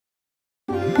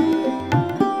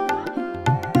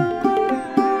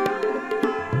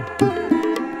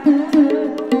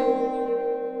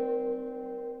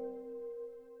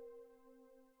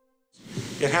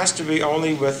has to be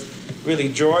only with really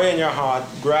joy in your heart,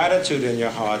 gratitude in your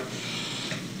heart,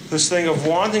 this thing of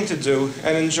wanting to do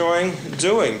and enjoying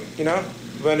doing, you know?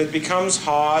 When it becomes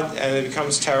hard and it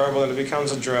becomes terrible and it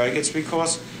becomes a drag, it's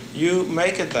because you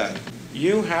make it that.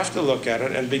 You have to look at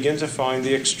it and begin to find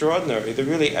the extraordinary, the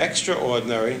really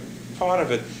extraordinary part of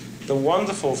it, the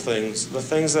wonderful things, the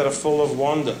things that are full of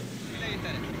wonder.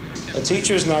 A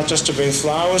teacher is not just to bring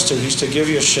flowers to, he's to give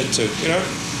you a shit to, you know?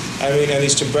 I mean, and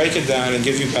he's to break it down and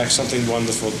give you back something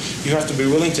wonderful. You have to be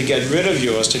willing to get rid of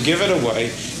yours, to give it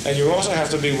away, and you also have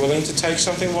to be willing to take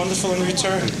something wonderful in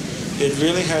return. It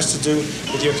really has to do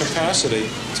with your capacity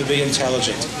to be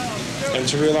intelligent and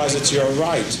to realize it's your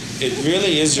right. It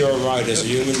really is your right as a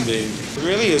human being. It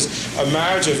really is a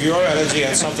marriage of your energy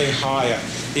and something higher.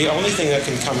 The only thing that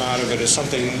can come out of it is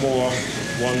something more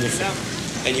wonderful.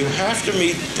 And you have to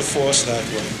meet the force that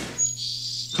way.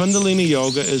 Kundalini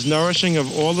Yoga is nourishing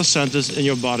of all the centers in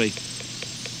your body.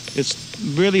 It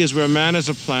really is where man is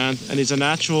a plant and he's a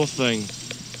natural thing,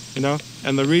 you know?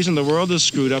 And the reason the world is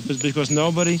screwed up is because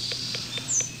nobody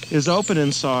is open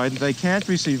inside. They can't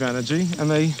receive energy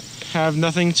and they have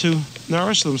nothing to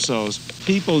nourish themselves.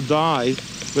 People die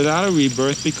without a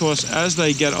rebirth because as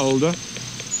they get older,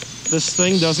 this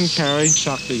thing doesn't carry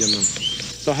Shakti in them.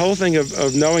 The whole thing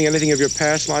of knowing anything of your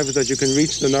past life is that you can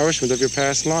reach the nourishment of your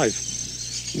past life.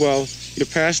 Well, your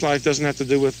past life doesn't have to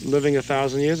do with living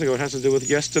 1,000 years ago. It has to do with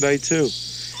yesterday, too.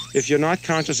 If you're not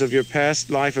conscious of your past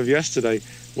life of yesterday,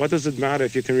 what does it matter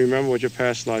if you can remember what your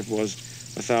past life was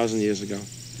 1,000 years ago?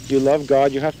 You love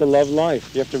God, you have to love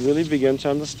life. You have to really begin to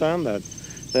understand that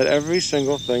every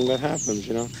single thing that happens,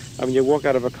 you know. I mean, you walk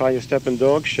out of a car, you step in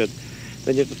dog shit,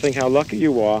 then you have to think how lucky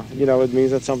you are. You know, it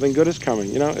means that something good is coming.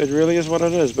 You know, it really is what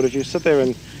it is. But if you sit there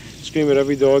and scream at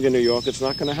every dog in New York, it's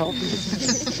not going to help you.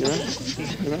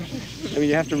 You know? I mean,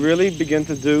 you have to really begin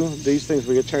to do these things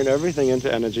where you turn everything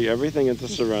into energy, everything into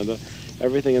surrender,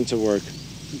 everything into work.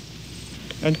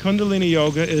 And Kundalini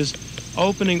Yoga is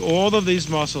opening all of these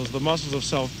muscles, the muscles of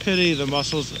self-pity, the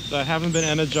muscles that haven't been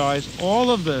energized, all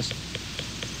of this.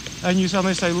 And you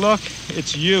suddenly say, look,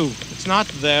 it's you. It's not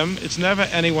them. It's never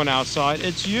anyone outside.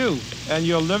 It's you. And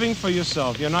you're living for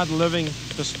yourself. You're not living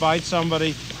to spite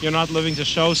somebody. You're not living to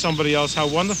show somebody else how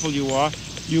wonderful you are.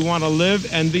 You want to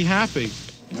live and be happy.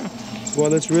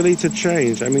 Well, it's really to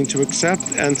change. I mean, to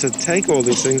accept and to take all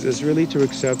these things is really to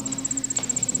accept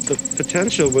the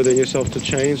potential within yourself to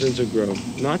change and to grow,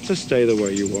 not to stay the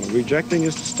way you are. Rejecting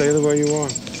is to stay the way you are.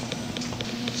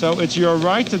 So it's your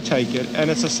right to take it, and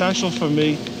it's essential for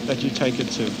me that you take it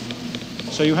too.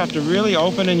 So you have to really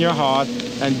open in your heart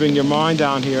and bring your mind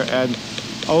down here and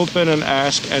open and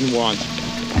ask and want.